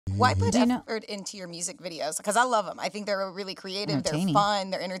Why put effort into your music videos? Because I love them. I think they're really creative. They're fun.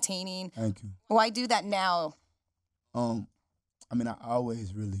 They're entertaining. Thank you. Why do that now? I mean, I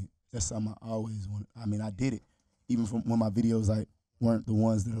always really, that's something I always wanted. I mean, I did it. Even from when my videos like weren't the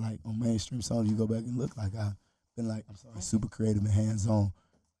ones that are like on mainstream songs, you go back and look, like I've been like, super creative and hands-on,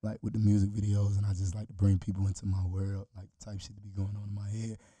 like with the music videos, and I just like to bring people into my world, like type shit to be going on in my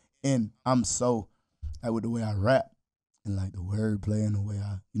head. And I'm so, like with the way I rap and like the wordplay and the way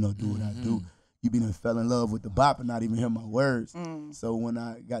I, do what I do, you be done fell in love with the bop and not even hear my words. So when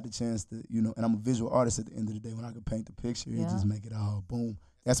I got the chance to, and I'm a visual artist at the end of the day, when I could paint the picture, it just make it all boom.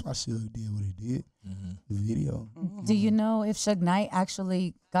 That's why Suge did what he did, the video. Do you know if Suge Knight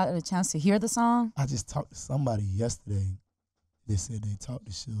actually got a chance to hear the song? I just talked to somebody yesterday that said they talked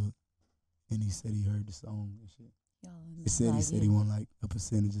to Suge, and he said he heard the song and shit. He said he want like a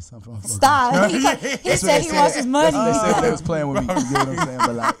percentage or something. Stop. He said he wants his money. They said they was playing with me. You get what I'm saying?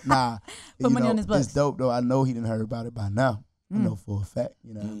 But like, nah. Put money on his books. It's dope though. I know he didn't heard about it by now. I know for a fact.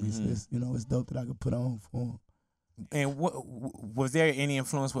 You know what I mean? So it's dope that I could put on for him. And was there any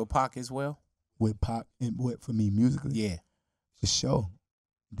influence with Pac as well? With Pac and what for me musically? Yeah, for sure,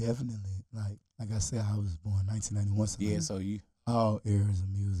 definitely. Like I said, I was born 1991. So yeah, so you all eras of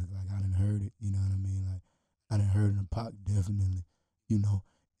music. Like I done heard it. You know what I mean? Like I done heard it in Pac definitely.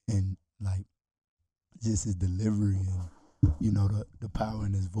 And like just his delivery and the power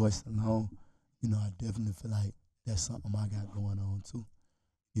in his voice alone. I definitely feel like that's something I got going on too.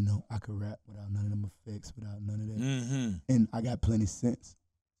 I could rap without none of them effects, without none of that. And I got plenty of sense,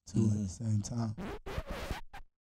 too, at the same time.